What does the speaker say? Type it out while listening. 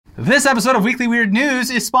This episode of Weekly Weird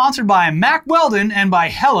News is sponsored by Mac Weldon and by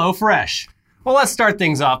HelloFresh. Well, let's start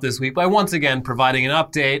things off this week by once again providing an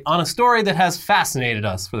update on a story that has fascinated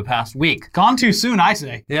us for the past week. Gone too soon, I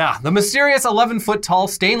say. Yeah, the mysterious 11-foot-tall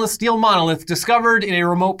stainless steel monolith discovered in a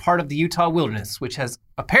remote part of the Utah wilderness, which has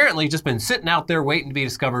apparently just been sitting out there waiting to be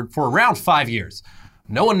discovered for around 5 years.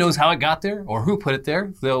 No one knows how it got there or who put it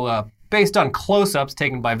there, though based on close-ups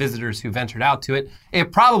taken by visitors who ventured out to it,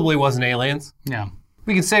 it probably wasn't aliens. Yeah.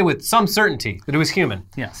 We can say with some certainty that it was human.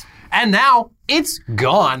 Yes. And now it's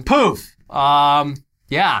gone. Poof.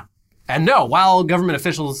 Yeah. And no, while government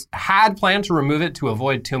officials had planned to remove it to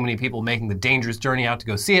avoid too many people making the dangerous journey out to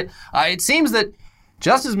go see it, it seems that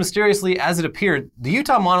just as mysteriously as it appeared, the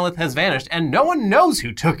Utah monolith has vanished and no one knows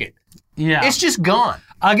who took it. Yeah. It's just gone.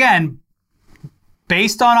 Again,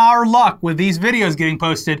 based on our luck with these videos getting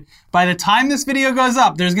posted, by the time this video goes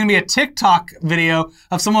up, there's going to be a TikTok video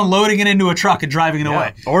of someone loading it into a truck and driving it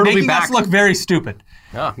away. Or it'll making be back. us look very stupid.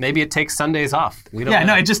 Yeah, maybe it takes Sundays off. We don't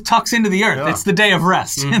know. No, it just tucks into the earth. Yeah. It's the day of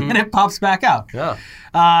rest, and then it pops back out. Yeah.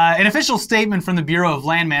 An official statement from the Bureau of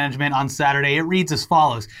Land Management on Saturday, it reads as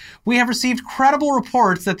follows. We have received credible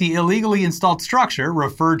reports that the illegally installed structure,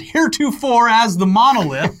 referred heretofore as the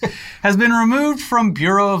monolith, has been removed from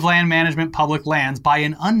Bureau of Land Management public lands by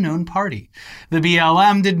an unknown party. The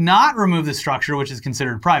BLM did not remove the structure, which is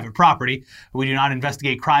considered private property. We do not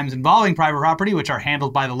investigate crimes involving private property, which are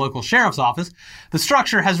handled by the local sheriff's office. The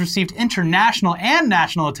structure has received international and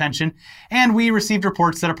national attention, and we received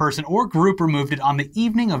reports that a person or group removed it on the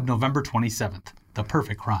evening of November 27th. The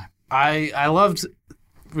perfect crime. I loved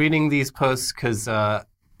reading these posts because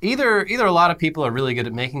either a lot of people are really good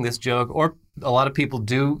at making this joke, or a lot of people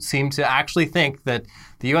do seem to actually think that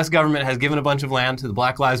the U.S. government has given a bunch of land to the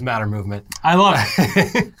Black Lives Matter movement. I love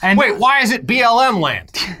it. And wait, why is it BLM land?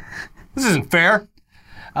 This isn't fair.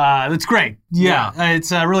 That's great. Yeah.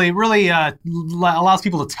 It's really allows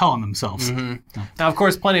people to tell on themselves. Mm-hmm. Now, of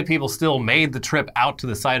course, plenty of people still made the trip out to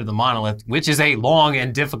the site of the monolith, which is a long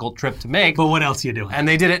and difficult trip to make. But what else are you doing? And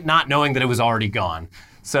they did it not knowing that it was already gone.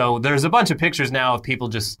 So there's a bunch of pictures now of people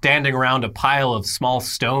just standing around a pile of small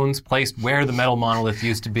stones placed where the metal monolith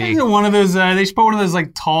used to be. One of those, they should put one of those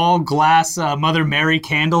like tall glass Mother Mary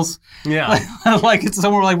candles. Yeah. Like it's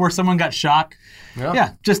somewhere like where someone got shot.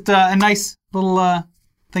 Yeah, just a nice little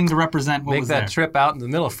thing to represent what was there. Make that trip out in the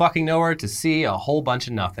middle of fucking nowhere to see a whole bunch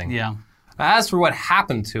of nothing. Yeah. As for what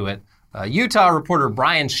happened to it, Utah reporter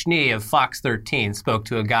Brian Schnee of Fox 13 spoke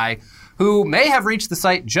to a guy who may have reached the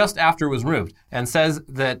site just after it was removed and says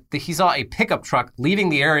that he saw a pickup truck leaving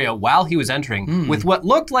the area while he was entering with what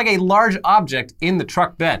looked like a large object in the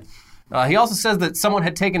truck bed. He also says that someone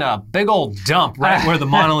had taken a big old dump right where the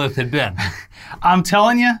monolith had been. I'm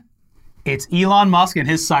telling you, it's Elon Musk and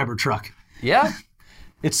his Cybertruck. Yeah.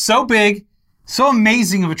 It's so big, so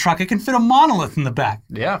amazing of a truck, it can fit a monolith in the back.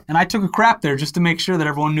 Yeah. And I took a crap there just to make sure that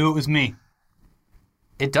everyone knew it was me.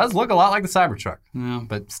 It does look a lot like the Cybertruck,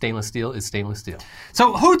 but stainless steel is stainless steel.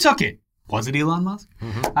 So who took it? Was it Elon Musk?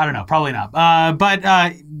 I don't know, probably not.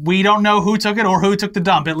 But we don't know who took it or who took the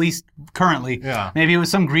dump, at least currently. Yeah. Maybe it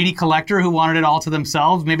was some greedy collector who wanted it all to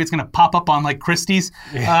themselves. Maybe it's going to pop up on like Christie's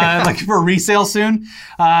like for resale soon.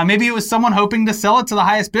 Maybe it was someone hoping to sell it to the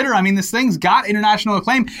highest bidder. I mean, this thing's got international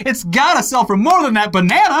acclaim. It's got to sell for more than that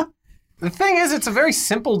banana. The thing is, it's a very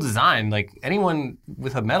simple design. Like anyone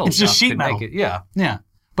with a metal shop sheet could metal. make it. Yeah. Yeah.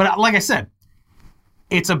 But like I said,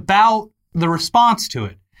 it's about the response to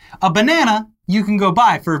it. A banana you can go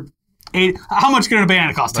buy for how much can a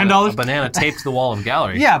banana cost? $10? A banana taped to the wall of a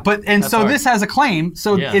gallery. Yeah, but this has a claim,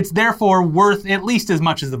 so Yeah. it's therefore worth at least as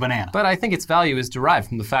much as the banana. But I think its value is derived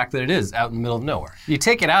from the fact that it is out in the middle of nowhere. You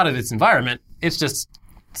take it out of its environment, it's just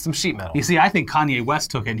some sheet metal. You see, I think Kanye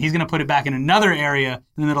West took it, and he's going to put it back in another area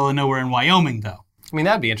in the middle of nowhere in Wyoming, though. I mean,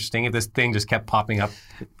 that'd be interesting if this thing just kept popping up.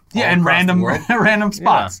 Yeah, in random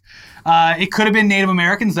spots. Yeah. It could have been Native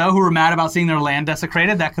Americans, though, who were mad about seeing their land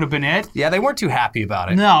desecrated. That could have been it. Yeah, they weren't too happy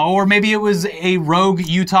about it. No, or maybe it was a rogue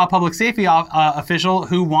Utah public safety official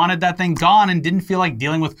who wanted that thing gone and didn't feel like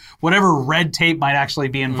dealing with whatever red tape might actually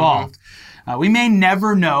be involved. We may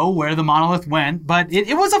never know where the monolith went, but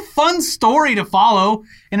it was a fun story to follow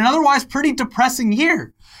in an otherwise pretty depressing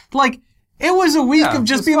year. Like, it was a week of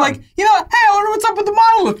just being fun. Like, hey, I wonder what's up with the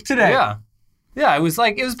monolith today. Yeah. Yeah, it was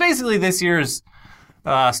basically this year's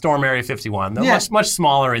Storm Area 51, though much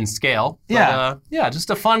smaller in scale. But, just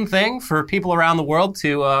a fun thing for people around the world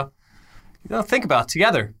to think about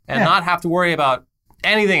together and not have to worry about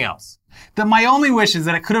anything else. My only wish is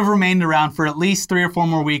that it could have remained around for at least 3 or 4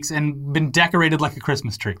 more weeks and been decorated like a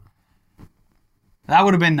Christmas tree. That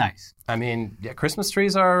would have been nice. I mean, Christmas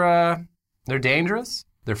trees are they're dangerous.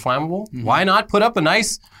 They're flammable. Why not put up a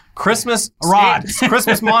nice Christmas rod,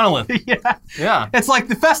 Christmas monolith? Yeah. It's like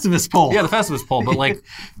the Festivus pole. Yeah, the Festivus pole, but like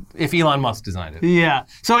if Elon Musk designed it. Yeah.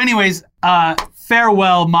 So anyways,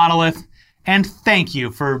 farewell, Monolith, and thank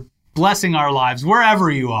you for blessing our lives wherever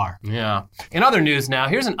you are. Yeah. In other news now,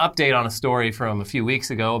 here's an update on a story from a few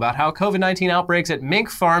weeks ago about how COVID-19 outbreaks at mink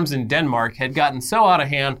farms in Denmark had gotten so out of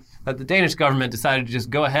hand that the Danish government decided to just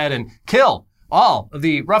go ahead and kill all of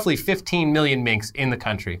the roughly 15 million minks in the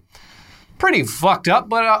country. Pretty fucked up,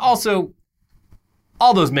 but also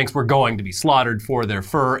all those minks were going to be slaughtered for their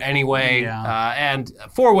fur anyway. Yeah. And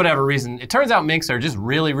for whatever reason, it turns out minks are just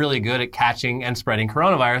really, really good at catching and spreading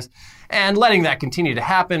coronavirus. And letting that continue to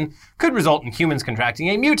happen could result in humans contracting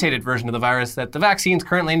a mutated version of the virus that the vaccines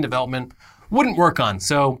currently in development wouldn't work on.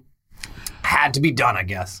 So, had to be done, I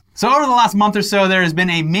guess. So over the last month or so, there has been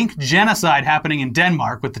a mink genocide happening in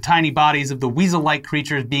Denmark with the tiny bodies of the weasel-like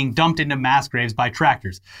creatures being dumped into mass graves by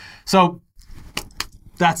tractors. So,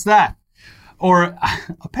 that's that. Or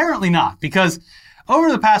apparently not, because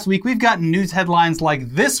over the past week, we've gotten news headlines like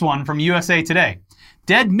this one from USA Today.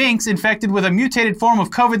 Dead minks infected with a mutated form of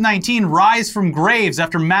COVID-19 rise from graves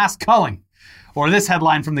after mass culling. Or this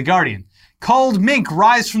headline from The Guardian. Culled mink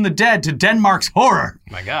rise from the dead to Denmark's horror.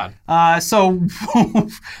 My God. So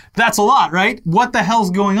that's a lot, right? What the hell's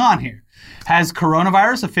going on here? Has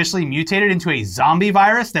coronavirus officially mutated into a zombie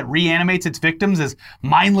virus that reanimates its victims as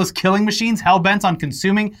mindless killing machines hell-bent on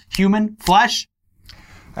consuming human flesh?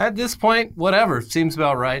 At this point, whatever. Seems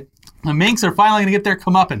about right. The minks are finally going to get their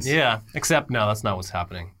comeuppance. Yeah, except no, that's not what's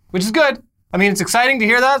happening. Which is good. I mean, it's exciting to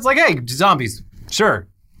hear that. It's like, hey, zombies. Sure.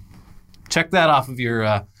 Check that off of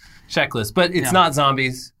your checklist. But it's not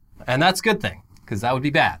zombies, and that's a good thing, because that would be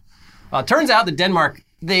bad. Turns out that Denmark,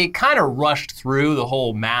 they kind of rushed through the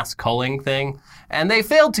whole mass culling thing, and they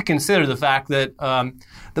failed to consider the fact that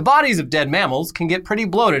the bodies of dead mammals can get pretty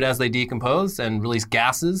bloated as they decompose and release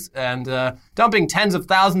gases, and dumping tens of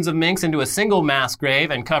thousands of minks into a single mass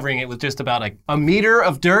grave and covering it with just about a meter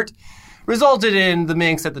of dirt resulted in the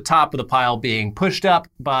minks at the top of the pile being pushed up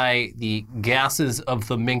by the gases of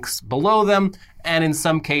the minks below them, and in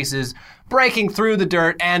some cases breaking through the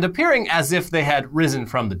dirt and appearing as if they had risen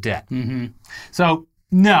from the dead. Mm-hmm. So,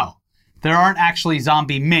 no, there aren't actually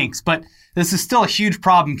zombie minks, but this is still a huge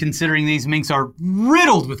problem considering these minks are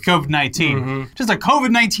riddled with COVID-19. Just a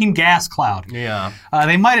COVID-19 gas cloud. Yeah.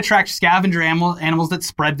 They might attract scavenger animals that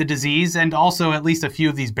spread the disease, and also at least a few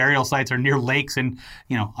of these burial sites are near lakes and,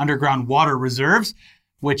 underground water reserves,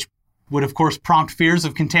 which would of course prompt fears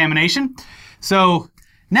of contamination. So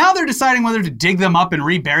now they're deciding whether to dig them up and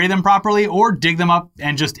rebury them properly or dig them up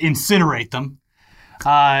and just incinerate them.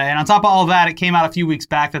 And on top of all that, it came out a few weeks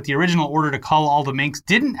back that the original order to cull all the minks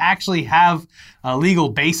didn't actually have a legal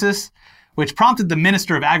basis, which prompted the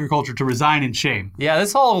Minister of Agriculture to resign in shame. Yeah,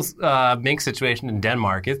 this whole mink situation in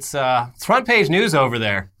Denmark, it's front page news over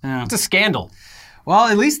there. Yeah. It's a scandal. Well,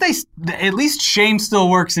 at least shame still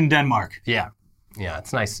works in Denmark. Yeah. Yeah,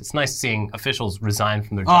 it's nice. It's nice seeing officials resign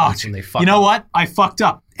from their jobs when they fuck up. You know what? I fucked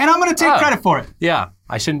up. And I'm going to take credit for it. Yeah,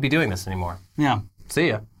 I shouldn't be doing this anymore. Yeah. See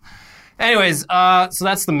ya. Anyways, so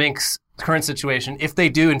that's the minks' current situation. If they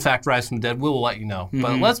do, in fact, rise from the dead, we'll let you know.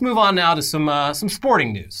 But let's move on now to some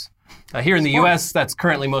sporting news. Here in the U.S., that's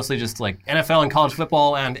currently mostly just like NFL and college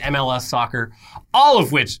football and MLS soccer, all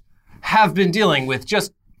of which have been dealing with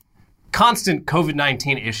just constant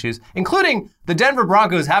COVID-19 issues, including the Denver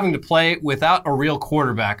Broncos having to play without a real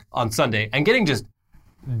quarterback on Sunday and getting just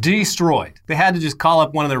destroyed. They had to just call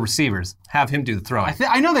up one of their receivers, have him do the throwing.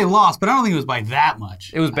 I know they lost, but I don't think it was by that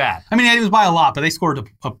much. It was bad. I mean, it was by a lot, but they scored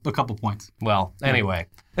a couple points. Well, anyway,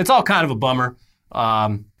 it's all kind of a bummer.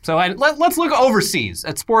 Let's look overseas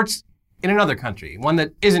at sports in another country, one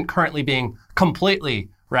that isn't currently being completely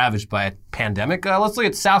ravaged by a pandemic. Let's look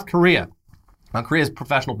at South Korea. Korea's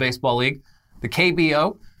professional baseball league, the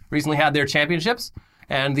KBO, recently had their championships.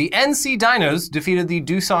 And the NC Dinos defeated the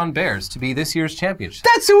Doosan Bears to be this year's champions.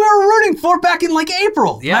 That's who we were rooting for back in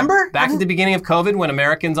April, remember? Back at the beginning of COVID when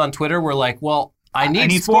Americans on Twitter were like, well, I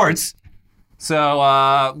need sports.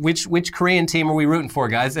 So which Korean team are we rooting for,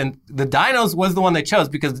 guys? And the Dinos was the one they chose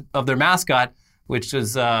because of their mascot, which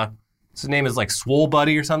is, his name is like Swole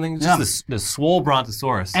Buddy or something. It's just the Swole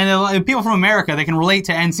Brontosaurus. And people from America, they can relate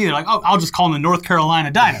to NC. They're like, oh, I'll just call them the North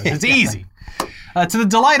Carolina Dinos. It's easy. To the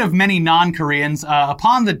delight of many non-Koreans,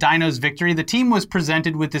 upon the Dinos' victory, the team was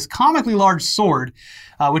presented with this comically large sword,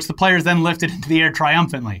 which the players then lifted into the air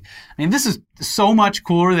triumphantly. I mean, this is so much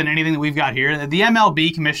cooler than anything that we've got here. The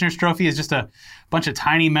MLB Commissioner's Trophy is just a bunch of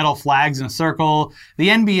tiny metal flags in a circle. The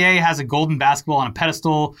NBA has a golden basketball on a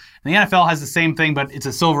pedestal. And the NFL has the same thing, but it's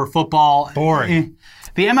a silver football. Boring.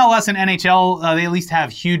 The MLS and NHL, they at least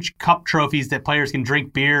have huge cup trophies that players can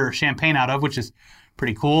drink beer or champagne out of, which is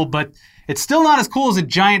pretty cool, but it's still not as cool as a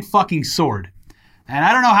giant fucking sword. And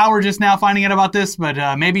I don't know how we're just now finding out about this,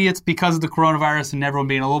 but maybe it's because of the coronavirus and everyone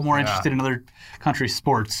being a little more interested in other countries'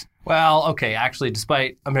 sports. Well, okay, actually,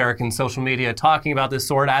 despite American social media talking about this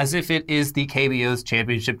sword as if it is the KBO's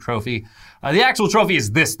championship trophy, the actual trophy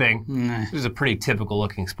is this thing. This is a pretty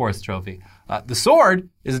typical-looking sports trophy. The sword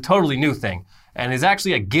is a totally new thing and is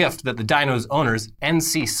actually a gift that the Dinos owners,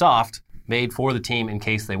 NC Soft, made for the team in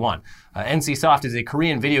case they won. NC Soft is a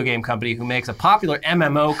Korean video game company who makes a popular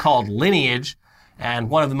MMO called Lineage, and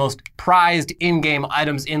one of the most prized in-game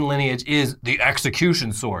items in Lineage is the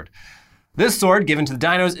Execution Sword. This sword, given to the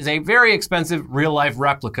Dinos, is a very expensive real-life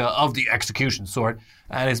replica of the Execution Sword,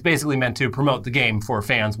 and is basically meant to promote the game for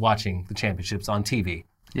fans watching the championships on TV.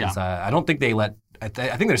 Yeah. I don't think they let... I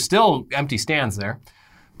think there's still empty stands there.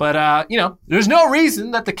 But, there's no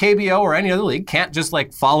reason that the KBO or any other league can't just,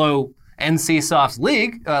 follow NC Soft's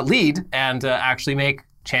lead and actually make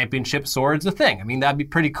championship swords a thing. I mean, that'd be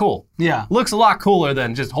pretty cool. Yeah. Looks a lot cooler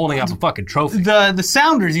than just holding up a fucking trophy. The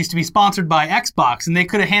Sounders used to be sponsored by Xbox, and they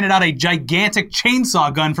could have handed out a gigantic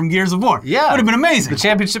chainsaw gun from Gears of War. Yeah. Would have been amazing. The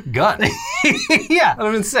championship gun. Yeah. That would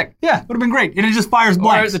have been sick. Yeah, would have been great. And it just fires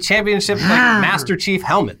blanks. Or the championship Master Chief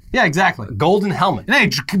helmet. Yeah, exactly. A golden helmet.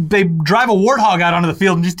 And they drive a warthog out onto the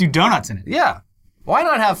field and just do donuts in it. Yeah. Why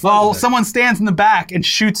not have fun? Well, someone stands in the back and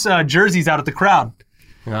shoots jerseys out at the crowd.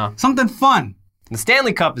 Yeah. Something fun. The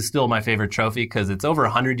Stanley Cup is still my favorite trophy because it's over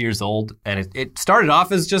 100 years old, and it started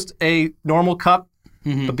off as just a normal cup,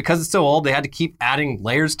 but because it's so old, they had to keep adding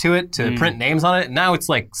layers to it to print names on it, and now it's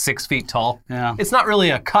 6 feet tall. Yeah. It's not really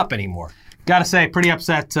a cup anymore. Gotta say, pretty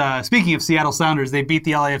upset. Speaking of Seattle Sounders, they beat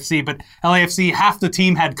the LAFC, but LAFC, half the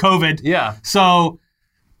team had COVID. Yeah. So,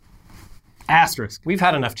 asterisk. We've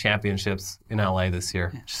had enough championships in LA this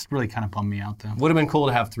year. Yeah, just really kind of bummed me out, though. Would have been cool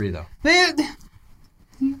to have 3, though.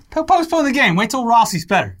 Postpone the game. Wait till Rossi's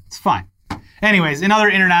better. It's fine. Anyways, in other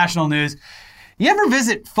international news, you ever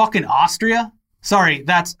visit fucking Austria? Sorry,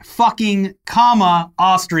 that's fucking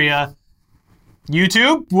Austria.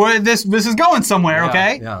 YouTube? This is going somewhere,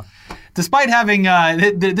 okay? Yeah. Despite having,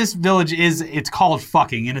 this village it's called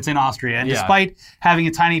fucking, and it's in Austria. And despite having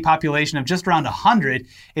a tiny population of just around 100,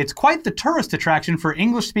 it's quite the tourist attraction for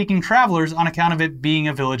English-speaking travelers on account of it being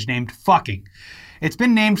a village named fucking. It's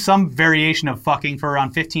been named some variation of fucking for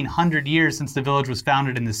around 1,500 years since the village was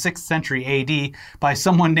founded in the 6th century AD by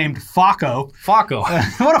someone named Focko. Focko.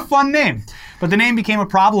 What a fun name. But the name became a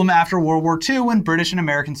problem after World War II when British and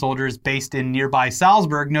American soldiers based in nearby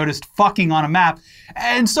Salzburg noticed fucking on a map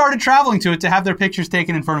and started traveling to it to have their pictures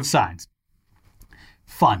taken in front of signs.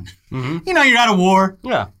 Fun. Mm-hmm. You're out of war.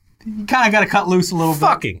 Yeah. You kind of got to cut loose a little bit.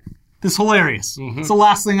 Fucking. This is hilarious. Mm-hmm. It's the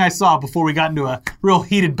last thing I saw before we got into a real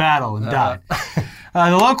heated battle and died.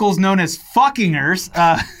 The locals, known as fuckingers,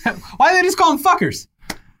 why do they just call them fuckers?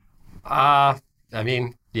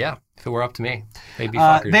 If it were up to me, they'd be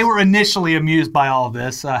fuckers. They were initially amused by all of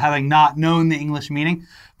this, having not known the English meaning.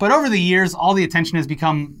 But over the years, all the attention has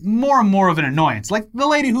become more and more of an annoyance. Like the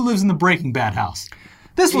lady who lives in the Breaking Bad house.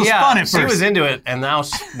 This was fun at first. She was into it, and now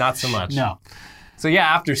not so much. No. So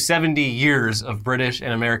after 70 years of British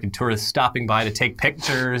and American tourists stopping by to take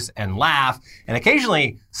pictures and laugh and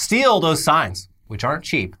occasionally steal those signs, which aren't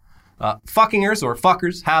cheap, fuckingers or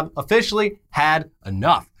fuckers have officially had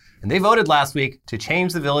enough. And they voted last week to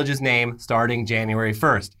change the village's name starting January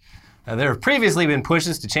 1st. There have previously been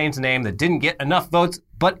pushes to change the name that didn't get enough votes,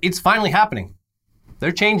 but it's finally happening.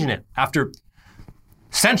 They're changing it after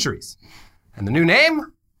centuries. And the new name?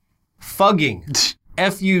 Fugging.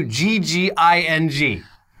 Fugging.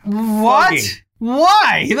 What? Fugging.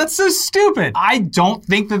 Why? That's so stupid. I don't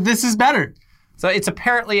think that this is better. So it's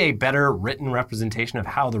apparently a better written representation of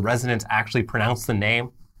how the residents actually pronounce the name.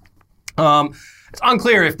 It's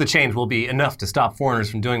unclear if the change will be enough to stop foreigners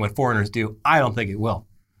from doing what foreigners do. I don't think it will.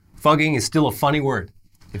 Fugging is still a funny word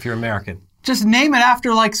if you're American. Just name it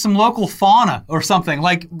after some local fauna or something,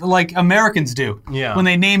 like Americans do when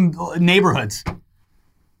they name neighborhoods.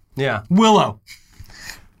 Yeah. Willow.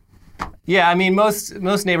 Yeah, I mean, most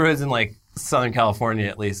neighborhoods in Southern California,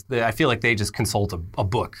 at least, I feel like they just consult a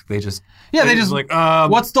book. They just like,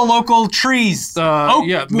 what's the local trees?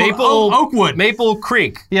 Oakwood. Maple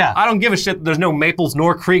Creek. Yeah. I don't give a shit that there's no maples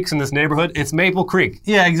nor creeks in this neighborhood. It's Maple Creek.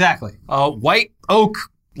 Yeah, exactly. White Oak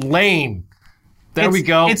Lane. We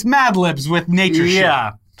go. It's Mad Libs with nature shit.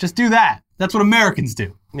 Yeah. Just do that. That's what Americans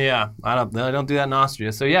do. Yeah, I don't do that in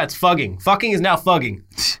Austria. So yeah, it's fugging. Fucking is now fugging.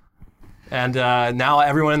 And now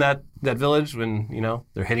everyone in that village, when,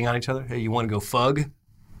 they're hitting on each other, hey, you want to go fug?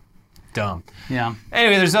 Dumb. Yeah.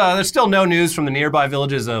 Anyway, there's still no news from the nearby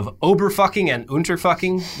villages of Oberfucking and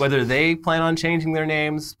Unterfucking, whether they plan on changing their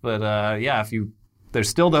names. But there's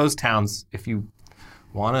still those towns. If you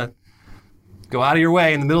want to go out of your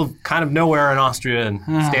way in the middle of kind of nowhere in Austria and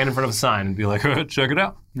stand in front of a sign and be like, check it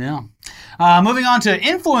out. Yeah. Moving on to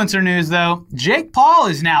influencer news, though, Jake Paul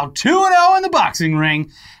is now 2-0 in the boxing ring,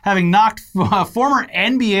 having knocked former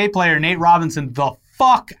NBA player Nate Robinson the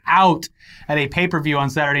fuck out at a pay-per-view on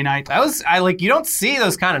Saturday night. You don't see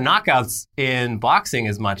those kind of knockouts in boxing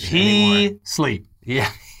as much anymore. Sleep. Yeah.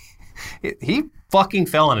 He fucking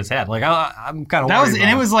fell on his head. Like, I'm kind of worried about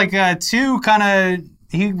it was like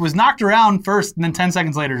he was knocked around first, and then 10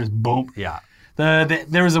 seconds later, just boom. Yeah.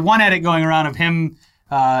 There was one edit going around of him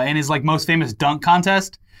in his most famous dunk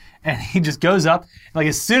contest, and he just goes up,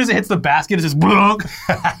 as soon as it hits the basket, it's just blunk.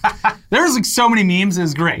 There was so many memes, it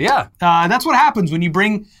was great. Yeah. That's what happens when you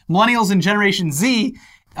bring millennials and Generation Z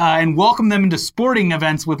and welcome them into sporting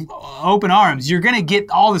events with open arms. You're going to get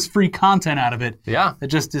all this free content out of it. Yeah.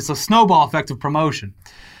 It's a snowball effect of promotion.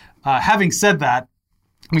 Having said that,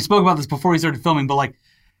 we spoke about this before we started filming, but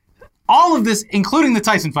all of this, including the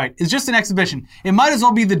Tyson fight, is just an exhibition. It might as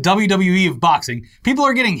well be the WWE of boxing. People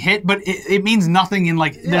are getting hit, but it means nothing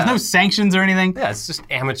there's no sanctions or anything. Yeah, it's just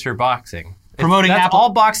amateur boxing. Promoting that's all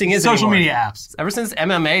boxing is social anymore. Media apps. Ever since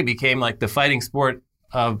MMA became the fighting sport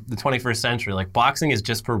of the 21st century, boxing is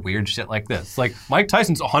just for weird shit like this. Mike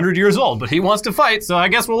Tyson's 100 years old, but he wants to fight, so I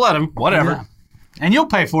guess we'll let him. Whatever. Yeah. And you'll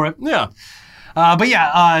pay for it. Yeah.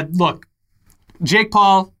 Look, Jake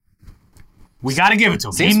Paul, we got to give it to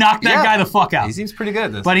him. He knocked that guy the fuck out. He seems pretty good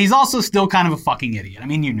at this. But he's also still kind of a fucking idiot. I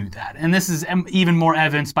mean, you knew that. And this is even more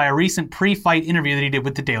evidenced by a recent pre-fight interview that he did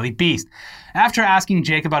with the Daily Beast. After asking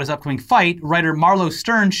Jake about his upcoming fight, writer Marlo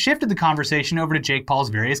Stern shifted the conversation over to Jake Paul's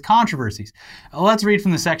various controversies. Let's read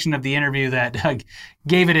from the section of the interview that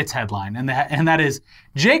gave it its headline, and that is,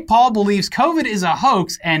 Jake Paul believes COVID is a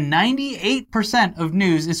hoax and 98% of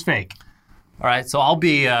news is fake. All right, so I'll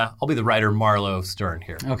be the writer Marlo Stern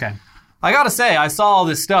here. Okay. I gotta say, I saw all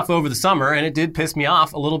this stuff over the summer, and it did piss me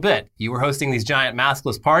off a little bit. You were hosting these giant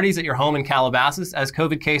maskless parties at your home in Calabasas as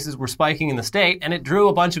COVID cases were spiking in the state, and it drew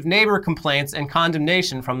a bunch of neighbor complaints and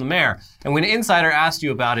condemnation from the mayor. And when Insider asked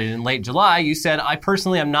you about it in late July, you said, I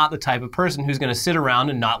personally am not the type of person who's gonna sit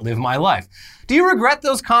around and not live my life. Do you regret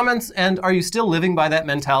those comments, and are you still living by that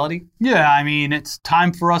mentality? Yeah, I mean, it's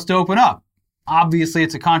time for us to open up. Obviously,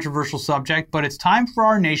 it's a controversial subject, but it's time for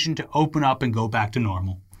our nation to open up and go back to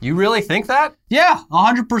normal. You really think that? Yeah,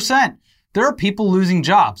 100%. There are people losing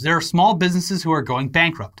jobs. There are small businesses who are going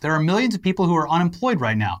bankrupt. There are millions of people who are unemployed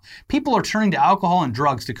right now. People are turning to alcohol and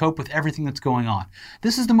drugs to cope with everything that's going on.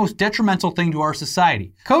 This is the most detrimental thing to our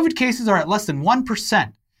society. COVID cases are at less than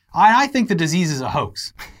 1%. I think the disease is a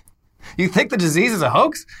hoax. You think the disease is a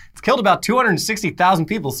hoax? It's killed about 260,000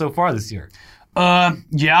 people so far this year.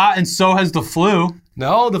 Yeah, and so has the flu.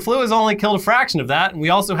 No, the flu has only killed a fraction of that, and we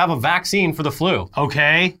also have a vaccine for the flu.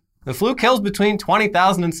 Okay. The flu kills between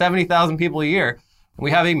 20,000 and 70,000 people a year, and we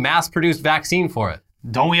have a mass-produced vaccine for it.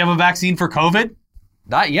 Don't we have a vaccine for COVID?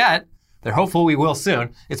 Not yet. They're hopeful we will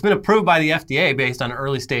soon. It's been approved by the FDA based on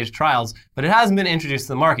early-stage trials, but it hasn't been introduced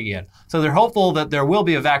to the market yet. So they're hopeful that there will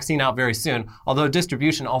be a vaccine out very soon, although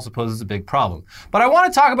distribution also poses a big problem. But I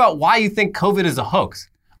want to talk about why you think COVID is a hoax.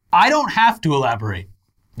 I don't have to elaborate.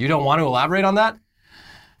 You don't want to elaborate on that?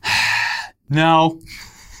 No.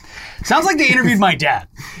 Sounds like they interviewed my dad.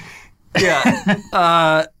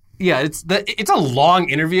 Yeah. It's a long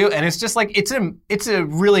interview, and it's just it's a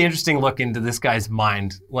really interesting look into this guy's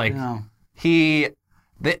mind. They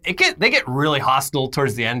get really hostile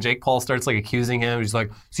towards the end. Jake Paul starts accusing him. He's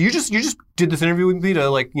like, so you just did this interview with me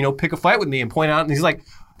to pick a fight with me and point out, and he's like,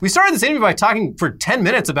 we started this interview by talking for 10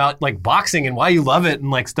 minutes about boxing and why you love it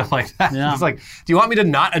and stuff like that. Yeah. It's like, do you want me to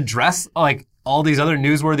not address all these other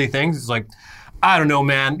newsworthy things? It's like, I don't know,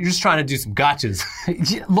 man. You're just trying to do some gotchas.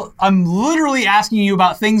 I'm literally asking you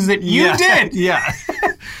about things that you did. Yeah.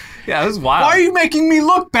 Yeah, it was wild. Why are you making me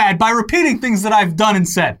look bad by repeating things that I've done and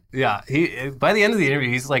said? Yeah. By the end of the interview,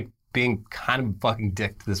 he's being kind of fucking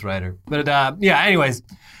dick to this writer. But anyways.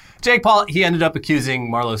 Jake Paul, he ended up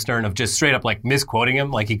accusing Marlo Stern of just straight up like misquoting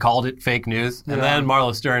him, like he called it fake news. And then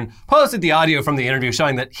Marlo Stern posted the audio from the interview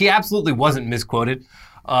showing that he absolutely wasn't misquoted.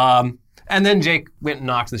 And then Jake went and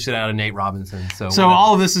knocked the shit out of Nate Robinson. So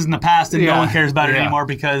all of this is in the past and no one cares about it anymore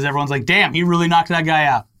because everyone's like, damn, he really knocked that guy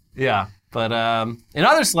out. Yeah. But in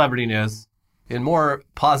other celebrity news, in more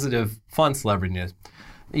positive, fun celebrity news,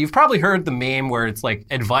 you've probably heard the meme where it's like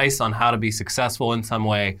advice on how to be successful in some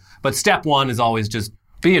way, but step one is always just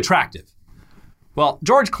be attractive. Well,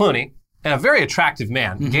 George Clooney, a very attractive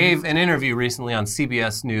man, gave an interview recently on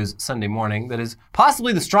CBS News Sunday Morning that is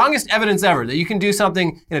possibly the strongest evidence ever that you can do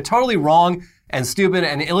something in a totally wrong and stupid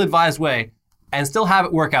and ill-advised way and still have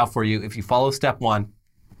it work out for you if you follow step one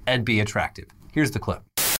and be attractive. Here's the clip.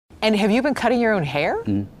 And have you been cutting your own hair?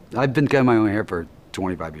 I've been cutting my own hair for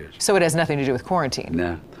 25 years. So it has nothing to do with quarantine?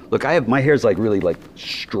 No. Look, my hair's like really like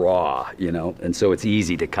straw, you know, and so it's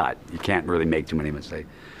easy to cut. You can't really make too many mistakes.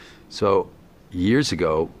 So years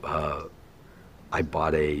ago, I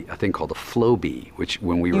bought a thing called a Flowbee, which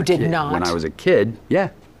when we were You did not? when I was a kid, yeah.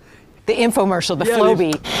 The infomercial, the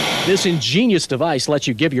Flowbee. This ingenious device lets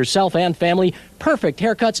you give yourself and family perfect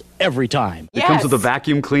haircuts every time. It comes with a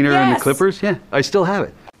vacuum cleaner and the clippers. Yeah, I still have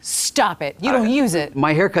it. Stop it. You don't use it.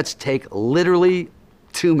 My haircuts take literally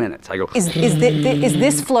 2 minutes. I go, Is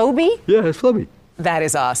this Flowbee? yeah, it's Flowbee. That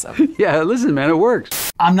is awesome. Yeah, listen, man, it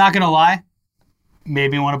works. I'm not going to lie. Made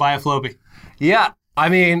me want to buy a Flowbee. Yeah, I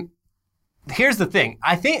mean, here's the thing.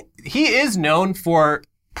 I think he is known for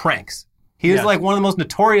pranks. He is like one of the most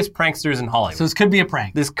notorious pranksters in Hollywood. So this could be a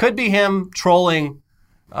prank. This could be him trolling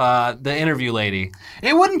the interview lady.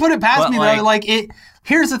 It wouldn't put it past me, though. Like,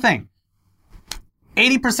 here's the thing.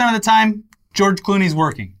 80% of the time, George Clooney's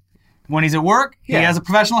working. When he's at work, he has a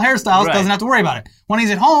professional hairstylist, doesn't have to worry about it. When he's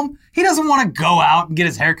at home, he doesn't want to go out and get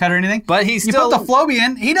his hair cut or anything. But you put the Flowbee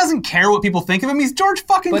in, he doesn't care what people think of him. He's George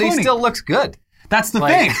fucking Clooney. But he still looks good. That's the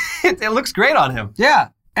thing. It looks great on him. Yeah.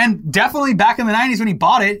 And definitely back in the 90s when he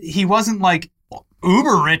bought it, he wasn't like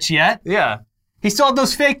uber rich yet. Yeah. He still had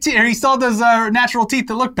those fake teeth, or he still had those natural teeth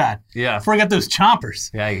that look bad. Yeah. Before he got those chompers.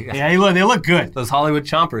 Yeah. They look good. Those Hollywood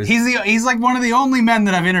chompers. He's like one of the only men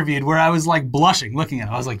that I've interviewed where I was like blushing looking at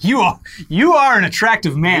him. I was like, you are an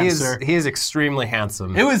attractive man, sir. He is extremely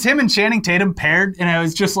handsome. It was him and Channing Tatum paired, and I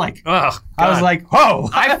was just like, ugh. I was like, whoa.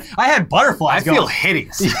 I had butterflies I feel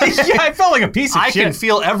hideous. Yeah, I felt like a piece of shit. I can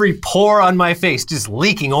feel every pore on my face just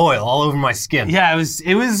leaking oil all over my skin. Yeah, it was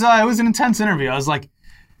an intense interview. I was like,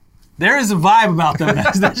 there is a vibe about them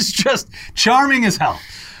that's just charming as hell.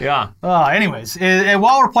 Yeah. Anyways,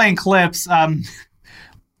 while we're playing clips,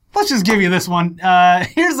 let's just give you this one.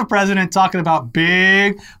 Here's the president talking about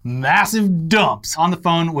big, massive dumps on the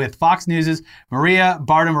phone with Fox News' Maria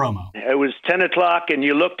Bartiromo. It was 10 o'clock, and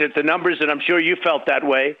you looked at the numbers, and I'm sure you felt that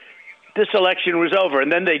way. This election was over,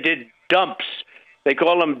 and then they did dumps. They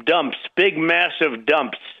call them dumps, big, massive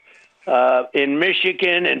dumps in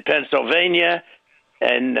Michigan and Pennsylvania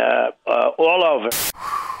and all over.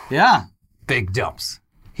 Yeah. Big dumps.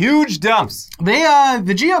 Huge dumps. The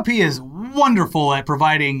GOP is wonderful at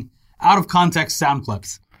providing out-of-context sound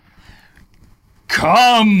clips.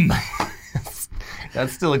 Come!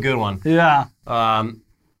 That's still a good one. Yeah.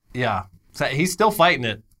 Yeah. So he's still fighting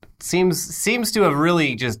it. Seems to have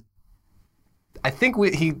really just... I think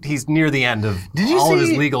he's near the end of all of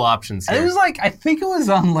his legal options here. It was like, I think it was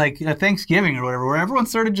on like Thanksgiving or whatever, where everyone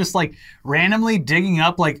started just like randomly digging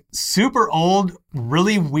up like super old,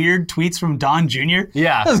 really weird tweets from Don Jr.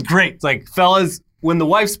 Yeah. That was great. It's like, fellas, when the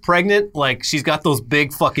wife's pregnant, like she's got those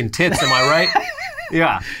big fucking tits, am I right?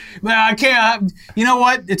 Yeah. I can't. You know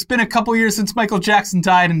what? It's been a couple years since Michael Jackson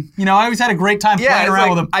died, and I always had a great time playing around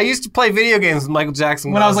with him. I used to play video games with Michael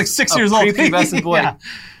Jackson when I was like 6 years old. Prepubescent boy.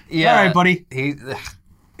 Yeah. All right, buddy.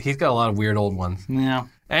 He's got a lot of weird old ones. Yeah.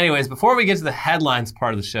 Anyways, before we get to the headlines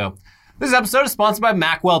part of the show, this episode is sponsored by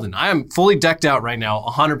Mack Weldon. I am fully decked out right now,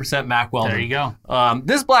 100% Mack Weldon. There you go.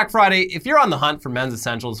 This Black Friday, if you're on the hunt for men's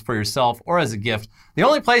essentials for yourself or as a gift, the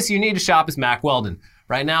only place you need to shop is Mack Weldon.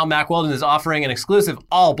 Right now, Mack Weldon is offering an exclusive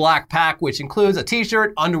all-black pack, which includes a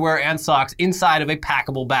t-shirt, underwear, and socks inside of a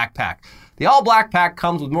packable backpack. The all-black pack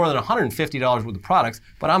comes with more than $150 worth of products,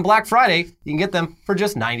 but on Black Friday, you can get them for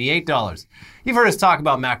just $98. You've heard us talk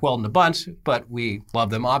about Mack Weldon a bunch, but we love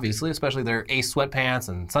them, obviously, especially their Ace sweatpants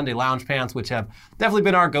and Sunday lounge pants, which have definitely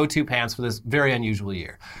been our go-to pants for this very unusual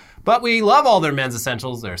year. But we love all their men's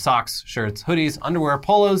essentials. Their socks, shirts, hoodies, underwear,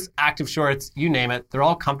 polos, active shorts, you name it. They're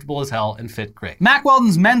all comfortable as hell and fit great. Mack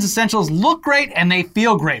Weldon's men's essentials look great and they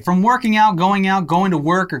feel great. From working out, going to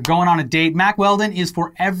work, or going on a date, Mack Weldon is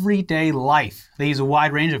for everyday life. They use a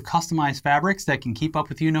wide range of customized fabrics that can keep up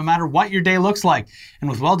with you no matter what your day looks like. And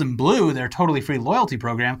with Weldon Blue, their totally free loyalty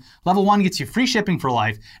program, Level 1 gets you free shipping for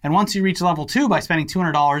life. And once you reach Level 2 by spending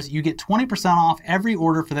 $200, you get 20% off every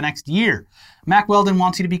order for the next year. Mack Weldon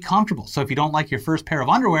wants you to be comfortable, so if you don't like your first pair of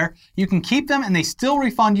underwear, you can keep them and they still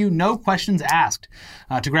refund you, no questions asked.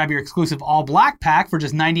 To grab your exclusive all-black pack for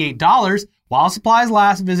just $98, while supplies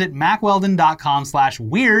last, visit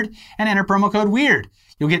mackweldon.com/weird and enter promo code WEIRD.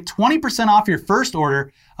 You'll get 20% off your first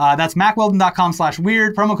order. That's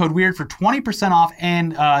mackweldon.com/weird, promo code WEIRD for 20% off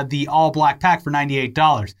and the all-black pack for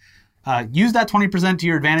 $98. Use that 20% to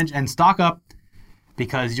your advantage and stock up,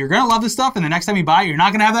 because you're going to love this stuff, and the next time you buy it, you're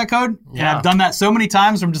not going to have that code. Yeah. And I've done that so many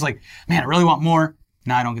times where I'm just like, man, I really want more.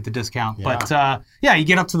 No, I don't get the discount. Yeah. But yeah, you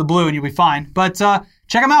get up to the blue and you'll be fine. But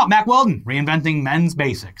check them out, Mack Weldon, reinventing men's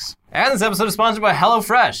basics. And this episode is sponsored by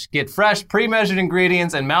HelloFresh. Get fresh, pre-measured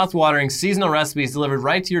ingredients and mouth-watering seasonal recipes delivered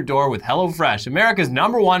right to your door with HelloFresh, America's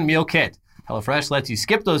 #1 meal kit. HelloFresh lets you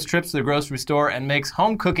skip those trips to the grocery store and makes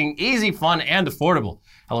home cooking easy, fun, and affordable.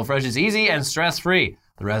 HelloFresh is easy and stress-free.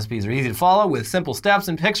 The recipes are easy to follow with simple steps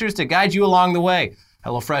and pictures to guide you along the way.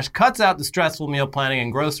 HelloFresh cuts out the stressful meal planning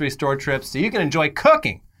and grocery store trips so you can enjoy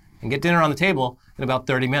cooking and get dinner on the table in about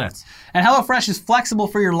 30 minutes. And HelloFresh is flexible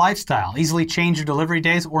for your lifestyle. Easily change your delivery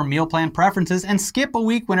days or meal plan preferences and skip a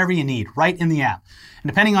week whenever you need, right in the app.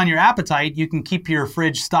 And depending on your appetite, you can keep your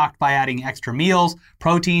fridge stocked by adding extra meals,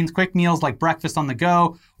 proteins, quick meals like breakfast on the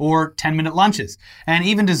go, or 10-minute lunches, and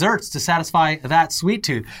even desserts to satisfy that sweet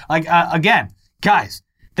tooth. Like, again, guys,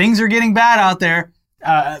 things are getting bad out there.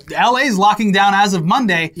 LA's locking down as of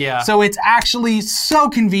Monday, so it's actually so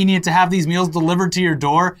convenient to have these meals delivered to your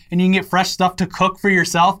door and you can get fresh stuff to cook for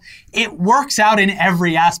yourself. It works out in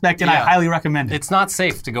every aspect, and I highly recommend it. It's not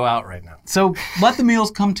safe to go out right now. So let the meals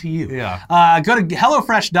come to you. Go to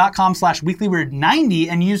HelloFresh.com/WeeklyWeird90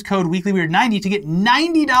 and use code WeeklyWeird90 to get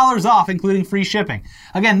 $90 off, including free shipping.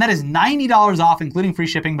 Again, that is $90 off, including free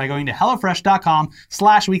shipping, by going to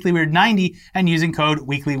HelloFresh.com/WeeklyWeird90 and using code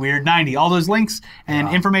WeeklyWeird90. All those links and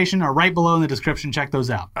information are right below in the description. Check those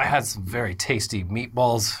out. I had some very tasty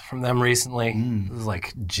meatballs from them recently. It was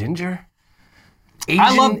like ginger.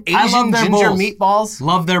 I love their ginger bowls. Meatballs.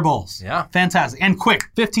 Love their bowls. Yeah. Fantastic. And quick,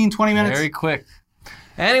 15, 20 minutes. Very quick.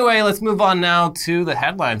 Anyway, let's move on now to the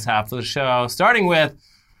headlines half of the show, starting with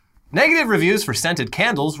negative reviews for scented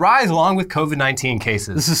candles rise along with COVID-19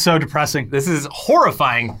 cases. This is so depressing. This is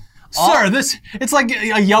horrifying. Sir, it's like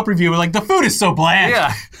a Yelp review where like, the food is so bland.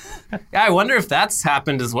 Yeah. I wonder if that's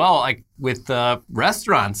happened as well, like with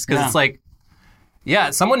restaurants, because it's like,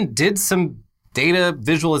 someone did some data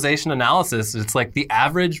visualization analysis. It's like the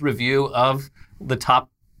average review of the top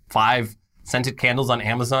 5 scented candles on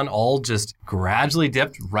Amazon all just gradually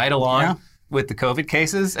dipped right along with the COVID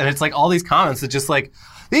cases. And it's like all these comments that just like,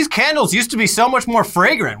 these candles used to be so much more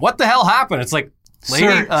fragrant. What the hell happened? It's like, lady,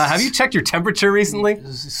 Sir, have you checked your temperature recently?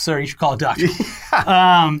 Sir, you should call a doctor.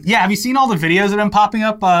 Have you seen all the videos that have been popping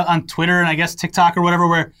up on Twitter and I guess TikTok or whatever,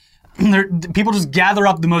 where people just gather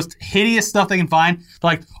up the most hideous stuff they can find?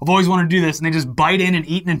 They're like, I've always wanted to do this, and they just bite in and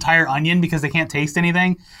eat an entire onion because they can't taste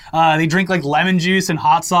anything. They drink like lemon juice and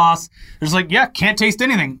hot sauce. They're just like, can't taste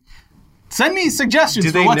anything. Send me suggestions.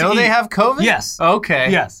 Do they know they have COVID? Yes. Okay.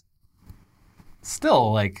 Yes.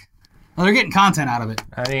 Still, like... Well, they're getting content out of it.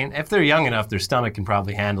 I mean, if they're young enough, their stomach can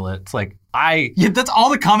probably handle it. It's like, that's all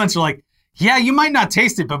the comments are like, you might not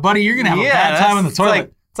taste it, but buddy, you're going to have a bad time in the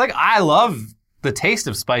toilet. It's like, I love the taste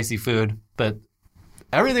of spicy food, but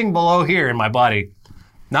everything below here in my body,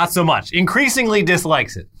 not so much. Increasingly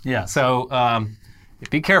dislikes it. Yeah. So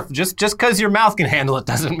be careful. Just because your mouth can handle it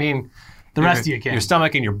doesn't mean the rest of you can. Your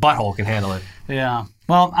stomach and your butthole can handle it. Yeah.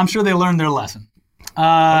 Well, I'm sure they learned their lesson.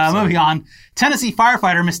 Moving on. Tennessee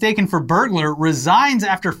firefighter mistaken for burglar resigns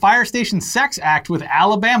after fire station sex act with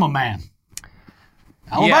Alabama man.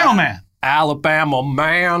 Alabama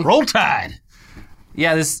man. Roll Tide.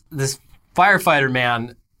 Yeah, this firefighter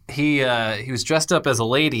man, he was dressed up as a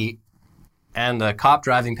lady, and a cop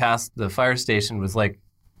driving past the fire station was like,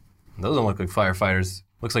 those don't look like firefighters.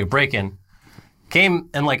 Looks like a break-in. Came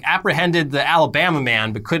and like apprehended the Alabama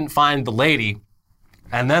man, but couldn't find the lady.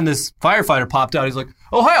 And then this firefighter popped out. He's like,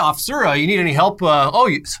 "Oh, hi, officer. You need any help?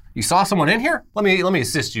 You saw someone in here? Let me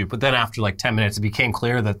assist you." But then after like 10 minutes, it became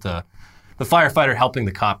clear that the firefighter helping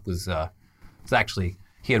the cop was actually,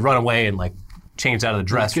 he had run away and like changed out of the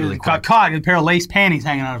dress really quick. Got caught with a pair of lace panties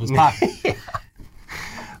hanging out of his pocket.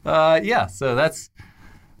 So that's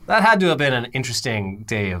That had to have been an interesting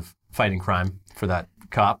day of fighting crime for that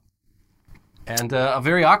cop. And a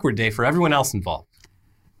very awkward day for everyone else involved.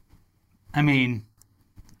 I mean,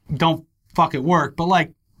 don't fuck at work, but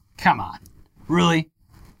like, come on. Really?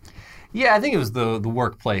 Yeah, I think it was the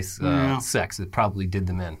workplace sex that probably did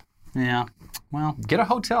them in. Yeah. Well, Get a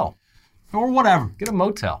hotel. or whatever. Get a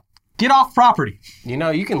motel. Get off property. You know,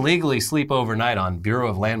 you can legally sleep overnight on Bureau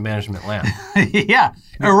of Land Management land. Yeah.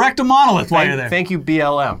 Erect a monolith while you're there. Thank you,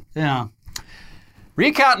 BLM. Yeah.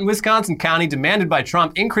 Recount in Wisconsin County demanded by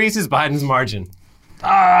Trump increases Biden's margin.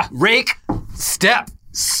 Rake, step.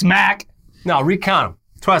 Smack. No, recount them.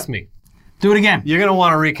 Trust me. Do it again. You're going to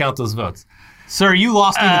want to recount those votes. Sir, you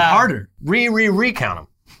lost even harder. Recount them.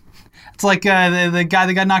 It's like the guy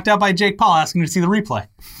that got knocked out by Jake Paul asking to see the replay.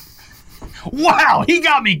 Wow, he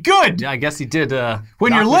got me good. Yeah, I guess he did.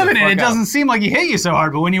 When you're knock me the living it, fuck it out. doesn't seem like he hit you so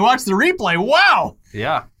hard, but when you watch the replay, wow.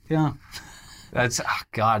 Yeah. Yeah. That's,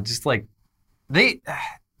 God, just like,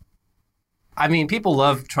 I mean, people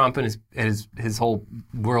love Trump and his whole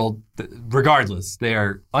world, regardless. They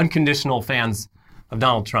are unconditional fans of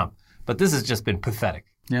Donald Trump. But this has just been pathetic.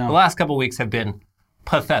 Yeah. The last couple of weeks have been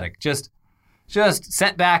pathetic. Just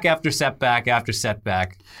setback after setback after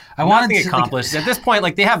setback. Nothing accomplished. At this point,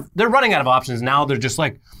 like they're running out of options now. They're just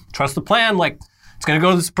like, trust the plan. Like, it's going to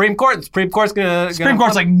go to the Supreme Court. The Supreme Court's Supreme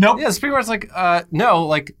Court's like, nope. Yeah, the Supreme Court's like, no.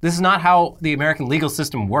 Like, this is not how the American legal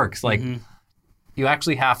system works. Like, you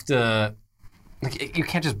actually have to. Like, you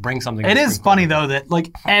can't just bring something. It is funny, though, that like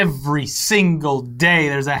every single day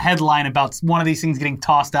there's a headline about one of these things getting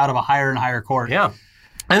tossed out of a higher and higher court. Yeah.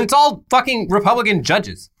 And it's all fucking Republican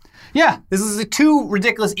judges. Yeah. This is too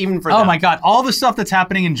ridiculous even for them. Oh, my God. All the stuff that's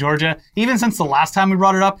happening in Georgia, even since the last time we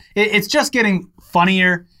brought it up, it's just getting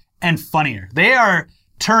funnier and funnier. They are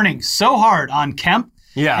turning so hard on Kemp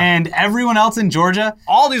and everyone else in Georgia.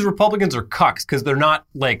 All these Republicans are cucks because they're not,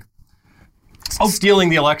 like, stealing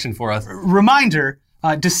the election for us. Reminder,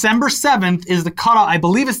 December 7th is the cutoff. I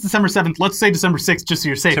believe it's December 7th. Let's say December 6th, just so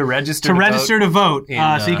you're safe. To register to vote.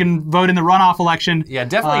 So you can vote in the runoff election. Yeah,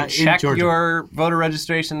 definitely check your voter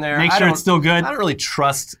registration there. Make sure it's still good. I don't really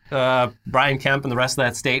trust Brian Kemp and the rest of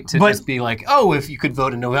that state to just be like, oh, if you could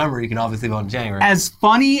vote in November, you can obviously vote in January. As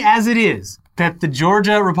funny as it is that the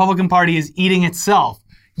Georgia Republican Party is eating itself,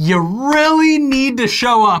 you really need to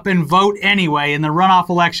show up and vote anyway in the runoff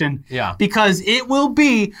election. Yeah. Because it will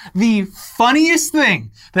be the funniest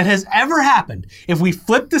thing that has ever happened if we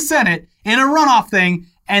flip the Senate in a runoff thing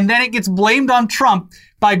and then it gets blamed on Trump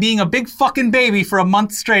by being a big fucking baby for a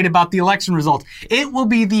month straight about the election results. It will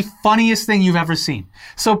be the funniest thing you've ever seen.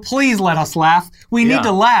 So please let us laugh. We need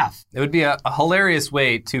to laugh. It would be a hilarious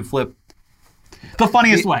way to flip the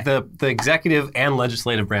funniest way. The executive and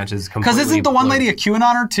legislative branches completely. Because isn't the one lady a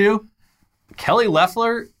QAnoner too? Kelly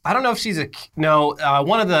Loeffler? I don't know if she's one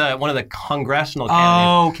of the congressional candidates.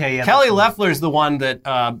 Oh, okay, yeah. Kelly Loeffler's the one that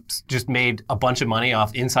just made a bunch of money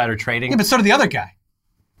off insider trading. Yeah, but so did the other guy.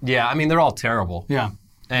 Yeah, I mean they're all terrible. Yeah.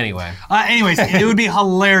 Anyway. Anyways, it would be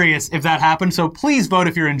hilarious if that happened. So please vote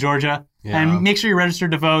if you're in Georgia, and make sure you're registered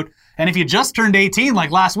to vote. And if you just turned 18, like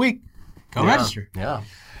last week, go register. Yeah.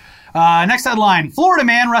 Next headline: Florida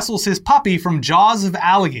man wrestles his puppy from jaws of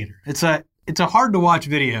alligator. It's a hard to watch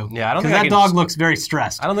video. Yeah, I don't think that dog looks very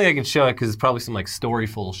stressed. I don't think I can show it because it's probably some like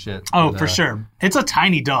storyful shit. Oh, for sure. It's a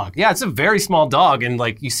tiny dog. Yeah, it's a very small dog, and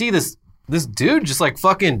like you see this dude just like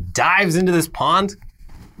fucking dives into this pond.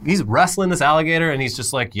 He's wrestling this alligator, and he's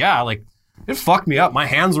just like, yeah, like it fucked me up. My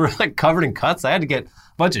hands were like covered in cuts. I had to get a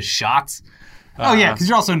bunch of shots. Oh yeah, because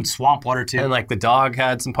you're also in swamp water too. And like the dog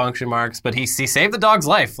had some puncture marks, but he saved the dog's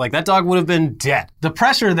life. Like that dog would have been dead. The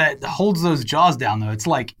pressure that holds those jaws down, though, it's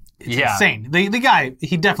insane. The guy,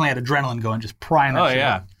 he definitely had adrenaline going, just prying that shit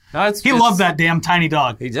up. No, he loved that damn tiny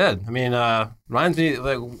dog. He did. I mean, reminds me,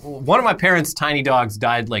 like one of my parents' tiny dogs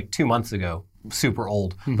died like 2 months ago, super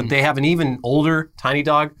old. But they have an even older tiny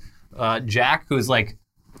dog, Jack, who's like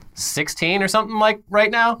 16 or something like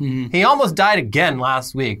right now. He almost died again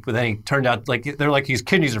last week, but then he turned out like they're like his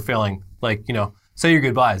kidneys are failing. Like, you know, say your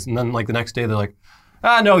goodbyes. And then like the next day they're like,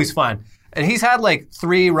 no, he's fine. And he's had like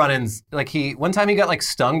 3 run-ins. Like one time he got like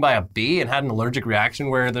stung by a bee and had an allergic reaction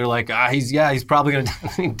where they're like, he's probably gonna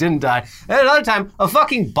die. He didn't die. And another time, a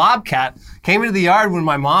fucking bobcat came into the yard when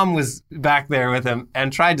my mom was back there with him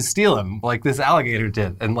and tried to steal him, like this alligator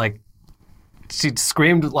did. And like she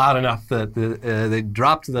screamed loud enough that they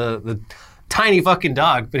dropped the tiny fucking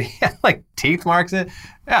dog, but he had like teeth marks in it.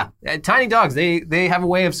 Yeah, tiny dogs, they have a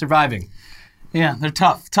way of surviving. Yeah, they're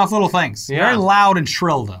tough little things. Yeah. Very loud and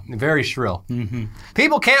shrill, though. Very shrill.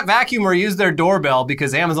 People can't vacuum or use their doorbell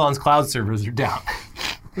because Amazon's cloud servers are down.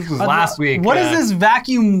 This was last week. What is this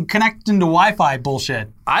vacuum connecting to Wi-Fi bullshit?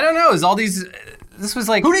 I don't know. Is all these? This was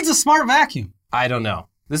like. Who needs a smart vacuum? I don't know.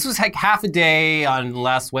 This was like half a day on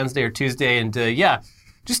last Wednesday or Tuesday, and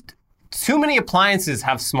just too many appliances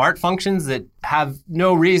have smart functions that have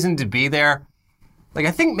no reason to be there. Like,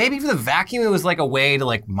 I think maybe for the vacuum, it was like a way to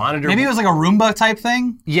like monitor. Maybe it was like a Roomba type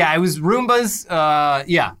thing? Yeah, it was Roombas,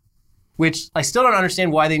 which I still don't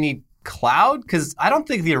understand why they need cloud, because I don't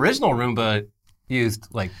think the original Roomba used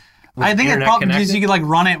like I think it's probably because you could like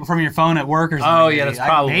run it from your phone at work or something. Oh, yeah, that's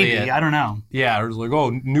probably maybe. it. I don't know. Yeah, it was like,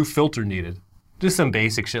 oh, new filter needed. Just some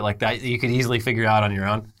basic shit like that you could easily figure out on your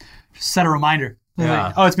own. Just set a reminder. Yeah.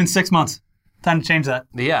 Like, oh, it's been 6 months. Time to change that.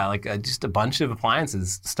 Yeah, like just a bunch of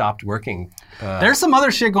appliances stopped working. There's some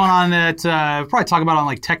other shit going on that we'll probably talk about on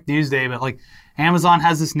like Tech Tuesday, but like Amazon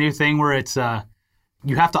has this new thing where it's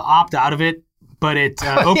you have to opt out of it, but it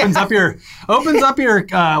opens up your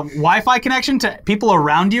Wi-Fi connection to people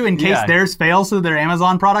around you in case theirs fails, so their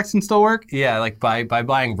Amazon products can still work. Yeah, like by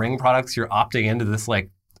buying Ring products, you're opting into this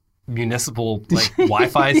like municipal like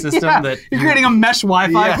Wi-Fi system that you're creating a mesh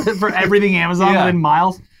Wi-Fi for everything Amazon within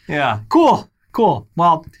miles. Yeah. Cool.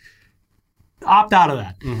 Well, opt out of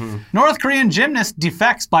that. Mm-hmm. North Korean gymnast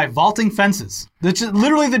defects by vaulting fences. That's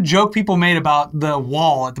literally the joke people made about the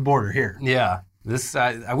wall at the border here. Yeah. This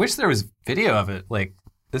I wish there was video of it. Like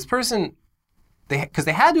this person, because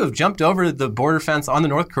they had to have jumped over the border fence on the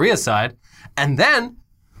North Korea side, and then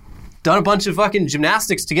done a bunch of fucking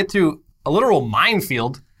gymnastics to get through a literal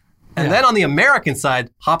minefield, and then on the American side,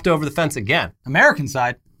 hopped over the fence again. American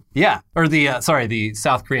side? Yeah, or the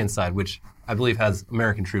South Korean side, which I believe has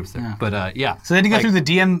American troops there. Yeah. But so they had to go through the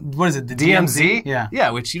the DMZ? Yeah. Yeah,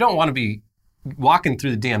 which you don't want to be walking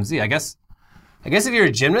through the DMZ. I guess if you're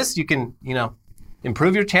a gymnast, you can,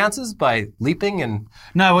 improve your chances by leaping and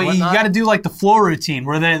No, you got to do like the floor routine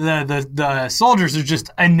where the soldiers are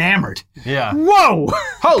just enamored. Yeah. Whoa!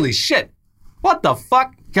 Holy shit! What the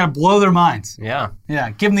fuck? Got to blow their minds. Yeah.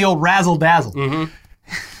 Yeah. Give them the old razzle dazzle. Mm-hmm.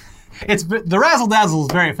 The razzle dazzle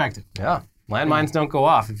is very effective. Yeah. Landmines don't go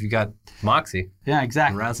off if you got moxie. Yeah,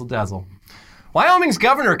 exactly. Razzle dazzle. Wyoming's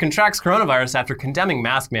governor contracts coronavirus after condemning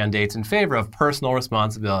mask mandates in favor of personal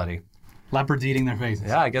responsibility. Leopards eating their faces.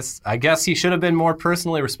 Yeah, I guess he should have been more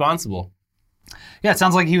personally responsible. Yeah, it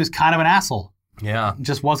sounds like he was kind of an asshole. Yeah.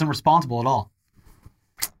 Just wasn't responsible at all.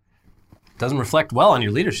 Doesn't reflect well on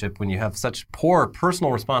your leadership when you have such poor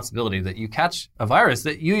personal responsibility that you catch a virus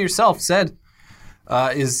that you yourself said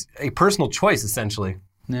is a personal choice, essentially.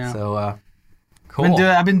 Yeah. So, cool.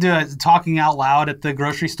 I've been talking out loud at the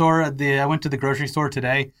grocery store. I went to the grocery store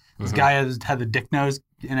today. This guy had the dick nose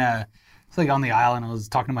it's like on the aisle, and I was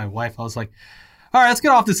talking to my wife. I was like, all right, let's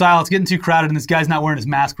get off this aisle. It's getting too crowded, and this guy's not wearing his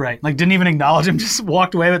mask right. Like, didn't even acknowledge him, just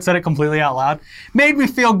walked away, but said it completely out loud. Made me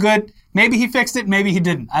feel good. Maybe he fixed it, maybe he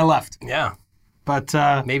didn't. I left. Yeah. But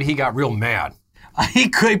maybe he got real mad. He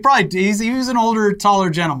was an older, taller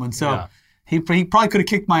gentleman, so he probably could have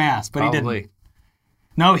kicked my ass, but he didn't.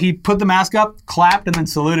 No, he put the mask up, clapped, and then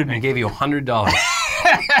saluted me. And gave you $100.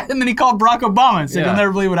 And then he called Barack Obama and said, you'll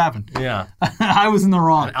never believe what happened. Yeah. I was in the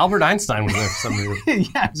wrong. And Albert Einstein was there for some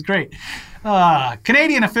reason. Yeah, it was great.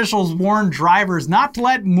 Canadian officials warn drivers not to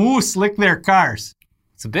let moose lick their cars.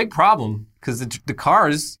 It's a big problem because the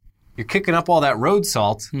cars, you're kicking up all that road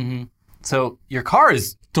salt. Mm-hmm. So your car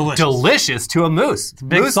is delicious to a moose. It's a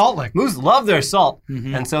big salt lick. Moose love their salt.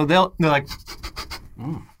 Mm-hmm. And so they're like,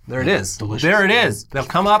 there it is. Delicious. There it is. They'll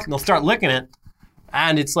come up and they'll start licking it.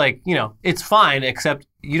 And it's like, it's fine, except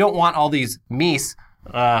you don't want all these meese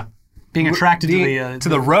being attracted to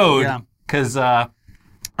the road. Because,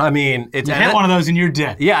 it's... You hit one of those and you're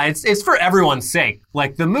dead. Yeah, it's for everyone's sake.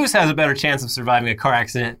 Like, the moose has a better chance of surviving a car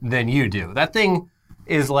accident than you do. That thing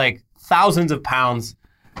is like thousands of pounds.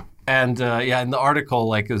 And, in the article,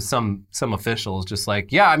 like, it was some officials just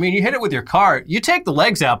like, you hit it with your car. You take the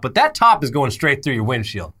legs out, but that top is going straight through your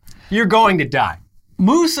windshield. You're going to die.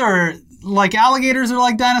 Moose are... Like alligators are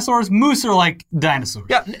like dinosaurs, moose are like dinosaurs.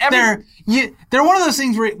 Yeah, they're one of those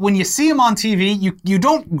things where when you see them on TV, you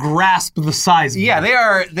don't grasp the size of them.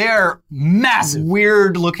 they are massive,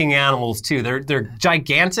 weird-looking animals too. They're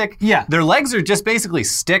gigantic. Yeah, their legs are just basically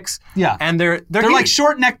sticks. Yeah, and they're like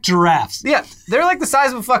short-necked giraffes. Yeah, they're like the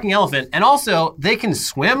size of a fucking elephant, and also they can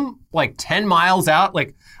swim like 10 miles out.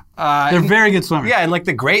 Like they're very good swimmers. Yeah, and like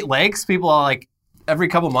the Great Lakes, people are like. Every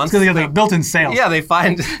couple months, because they got the built-in sails. Yeah, they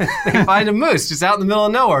find a moose just out in the middle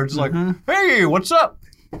of nowhere, just like, hey, what's up?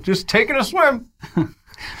 Just taking a swim.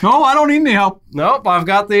 No, I don't need any help. Nope, I've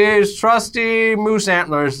got these trusty moose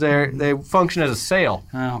antlers. They function as a sail.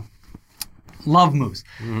 Oh, love moose.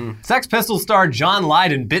 Mm-hmm. Sex Pistols star John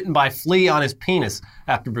Lydon bitten by flea on his penis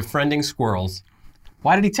after befriending squirrels.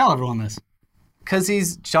 Why did he tell everyone this? because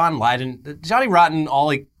he's John Lydon. Johnny Rotten,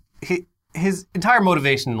 his entire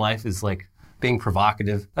motivation in life is like being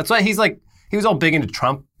provocative. That's why he was all big into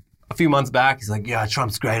Trump a few months back. He's like, yeah,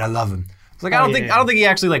 Trump's great. I love him. It's like, I don't think he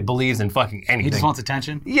actually like believes in fucking anything. He just wants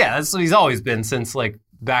attention? Yeah, that's what he's always been since like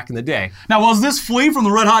back in the day. Now, was this Flea from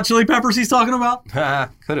the Red Hot Chili Peppers he's talking about?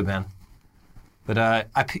 Could have been. But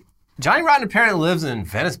Johnny Rotten apparently lives in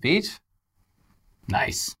Venice Beach.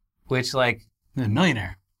 Nice. Which like... He's a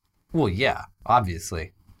millionaire. Well, yeah,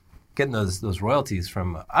 obviously. Getting those royalties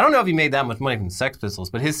from... I don't know if he made that much money from the Sex Pistols,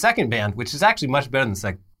 but his second band, which is actually much better than the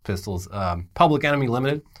Sex Pistols, Public Enemy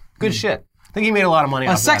Limited, good shit. I think he made a lot of money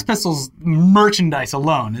off that. Sex Pistols merchandise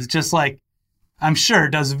alone is just like, I'm sure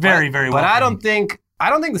does very, very well. But I don't think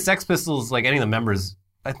the Sex Pistols, like any of the members,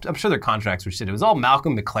 I'm sure their contracts were shit. It was all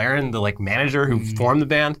Malcolm McLaren, the like manager who formed the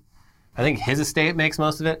band. I think his estate makes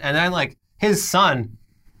most of it. And then like his son,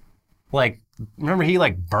 like, remember he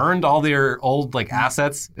like burned all their old like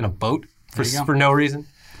assets in a boat for no reason.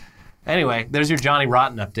 Anyway, there's your Johnny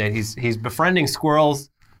Rotten update. He's befriending squirrels.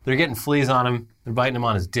 They're getting fleas on him. They're biting him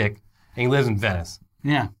on his dick. And he lives in Venice.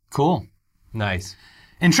 Yeah, cool. Nice.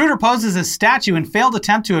 Intruder poses as statue in failed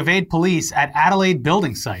attempt to evade police at Adelaide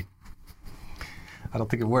building site. I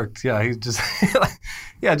don't think it worked. Yeah, he just,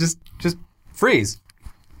 just freeze.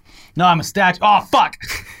 No, I'm a statue. Oh, fuck.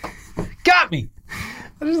 Got me.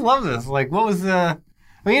 I just love this. Like, what was I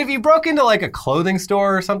mean, if you broke into like a clothing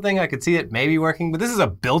store or something, I could see it maybe working. But this is a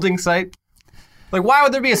building site. Like, why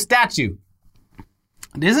would there be a statue?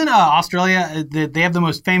 Isn't Australia, they have the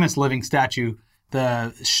most famous living statue,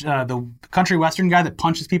 the country western guy that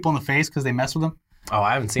punches people in the face because they mess with him? Oh,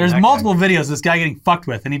 I haven't seen There's that multiple guy. videos of this guy getting fucked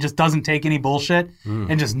with, and he just doesn't take any bullshit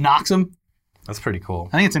and just knocks him. That's pretty cool.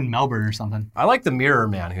 I think it's in Melbourne or something. I like the Mirror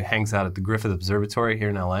Man who hangs out at the Griffith Observatory here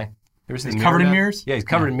in L.A. He's covered in mirrors? Yeah, he's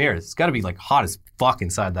covered in mirrors. It's got to be like hot as fuck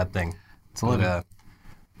inside that thing. It's a living.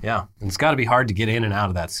 Yeah, and it's got to be hard to get in and out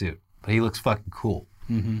of that suit. But he looks fucking cool.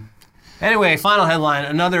 Mm-hmm. Anyway, final headline,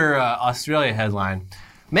 another Australia headline.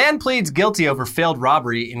 Man pleads guilty over failed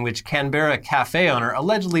robbery in which Canberra cafe owner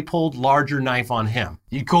allegedly pulled larger knife on him.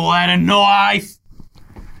 You call that a knife?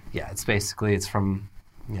 Yeah, it's from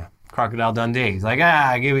Crocodile Dundee. He's like,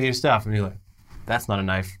 give me your stuff. And you're like, that's not a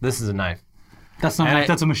knife. This is a knife. That's not a knife,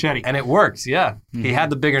 that's a machete. And it works, yeah. Mm-hmm. He had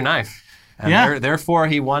the bigger knife. And therefore,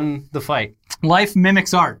 he won the fight. Life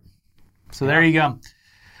mimics art. So there you go.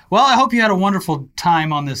 Well, I hope you had a wonderful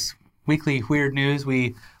time on this weekly Weird News.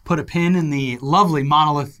 We put a pin in the lovely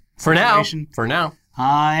Monolith situation. For now.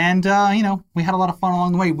 And we had a lot of fun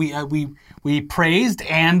along the way. We praised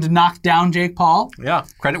and knocked down Jake Paul. Yeah,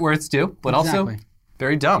 credit where it's due, but also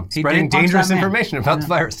very dumb. Spreading did punch dangerous that man. information about the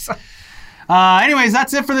virus. Anyways,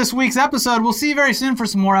 that's it for this week's episode. We'll see you very soon for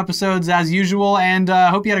some more episodes as usual, and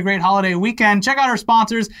hope you had a great holiday weekend. Check out our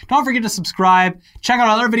sponsors. Don't forget to subscribe. Check out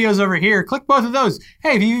other videos over here. Click both of those.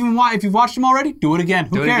 Hey, if you've watched them already, do it again.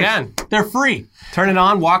 Who cares? Do it again. They're free. Turn it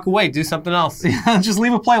on, walk away, do something else. Just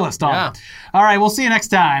leave a playlist on. Yeah. All right, we'll see you next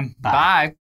time. Bye.